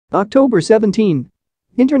October 17.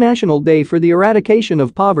 International Day for the Eradication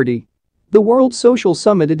of Poverty. The World Social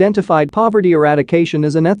Summit identified poverty eradication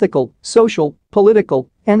as an ethical, social, political,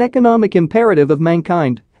 and economic imperative of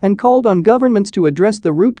mankind and called on governments to address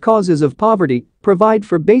the root causes of poverty, provide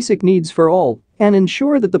for basic needs for all, and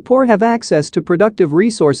ensure that the poor have access to productive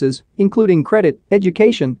resources, including credit,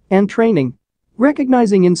 education, and training.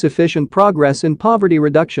 Recognizing insufficient progress in poverty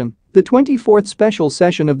reduction, the 24th special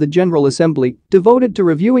session of the General Assembly, devoted to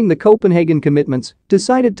reviewing the Copenhagen commitments,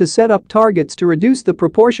 decided to set up targets to reduce the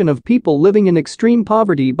proportion of people living in extreme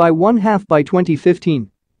poverty by 1/2 by 2015.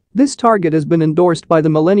 This target has been endorsed by the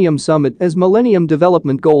Millennium Summit as Millennium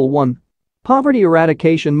Development Goal 1. Poverty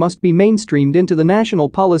eradication must be mainstreamed into the national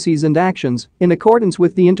policies and actions in accordance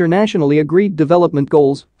with the internationally agreed development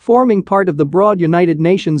goals, forming part of the broad United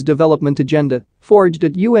Nations development agenda, forged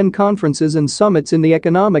at UN conferences and summits in the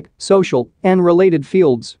economic, social, and related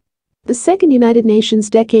fields. The second United Nations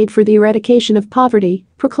Decade for the Eradication of Poverty,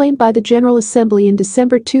 proclaimed by the General Assembly in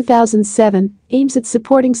December 2007, aims at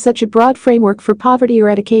supporting such a broad framework for poverty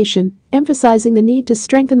eradication, emphasizing the need to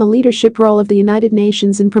strengthen the leadership role of the United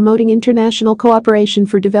Nations in promoting international cooperation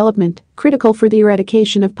for development, critical for the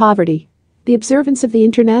eradication of poverty. The observance of the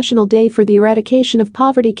International Day for the Eradication of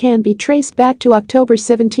Poverty can be traced back to October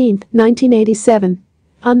 17, 1987.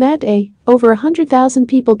 On that day, over 100,000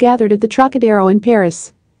 people gathered at the Trocadero in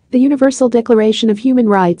Paris. The Universal Declaration of Human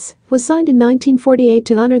Rights was signed in 1948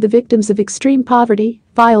 to honor the victims of extreme poverty,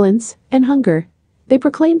 violence, and hunger. They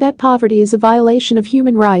proclaimed that poverty is a violation of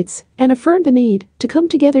human rights and affirmed the need to come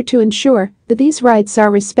together to ensure that these rights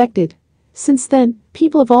are respected. Since then,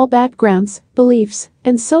 people of all backgrounds, beliefs,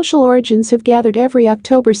 and social origins have gathered every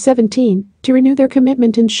October 17 to renew their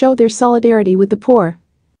commitment and show their solidarity with the poor.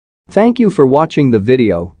 Thank you for watching the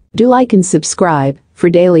video. Do like and subscribe for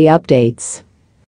daily updates.